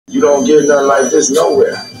You don't get nothing like this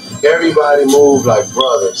nowhere. Everybody move like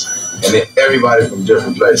brothers, and then everybody from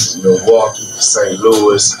different places. Milwaukee, St.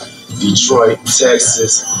 Louis, Detroit,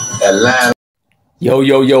 Texas, Atlanta. Yo,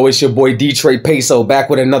 it's your boy DetroitPaySo back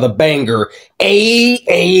with another banger. Ay.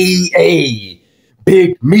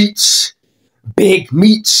 Big Meech. Big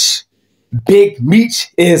Meech. Big Meech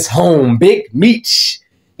is home. Big Meech.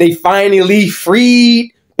 They finally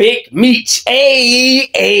freed Big Meech. Ay.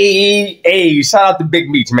 Shout out to Big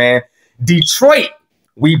Meech, man. Detroit,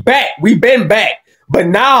 we back. We been back. But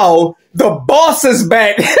now the boss is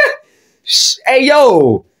back. Hey,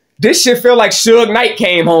 yo, this shit feel like Suge Knight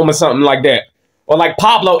came home or something like that. Or like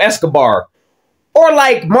Pablo Escobar. Or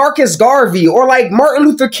like Marcus Garvey. Or like Martin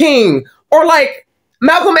Luther King. Or like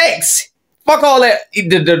Malcolm X. Fuck all that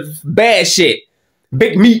the bad shit.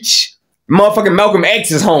 Big Meech. Motherfucking Malcolm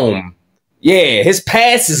X is home. Yeah, his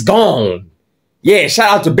past is gone. Yeah, shout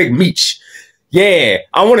out to Big Meech. Yeah,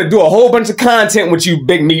 I want to do a whole bunch of content with you,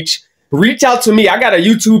 Big Meech. Reach out to me. I got a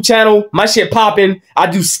YouTube channel. My shit popping. I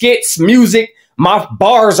do skits, music. My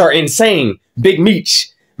bars are insane. Big Meech.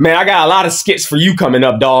 Man, I got a lot of skits for you coming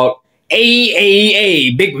up, dog.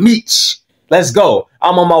 Big Meech. Let's go.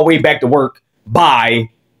 I'm on my way back to work. Bye.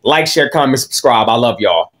 Like, share, comment, subscribe. I love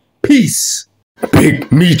y'all. Peace.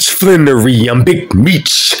 Big Meech Flenory. I'm Big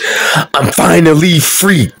Meech. I'm finally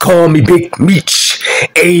free. Call me Big Meech.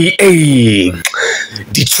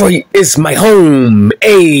 Detroit is my home.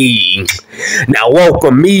 Now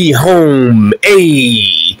welcome me home.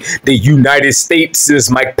 The United States is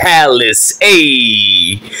my palace.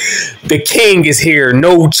 The king is here,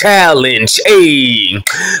 no challenge.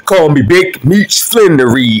 Call me Big Meech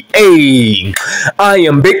Flenory. I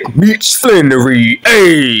am Big Meech Flenory.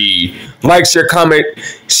 Like, share, comment,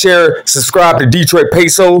 share, subscribe to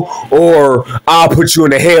DetroitPaySo, or I'll put you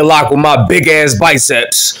in a headlock with my big ass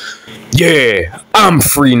biceps. Yeah, I'm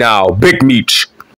free now. Big Meech.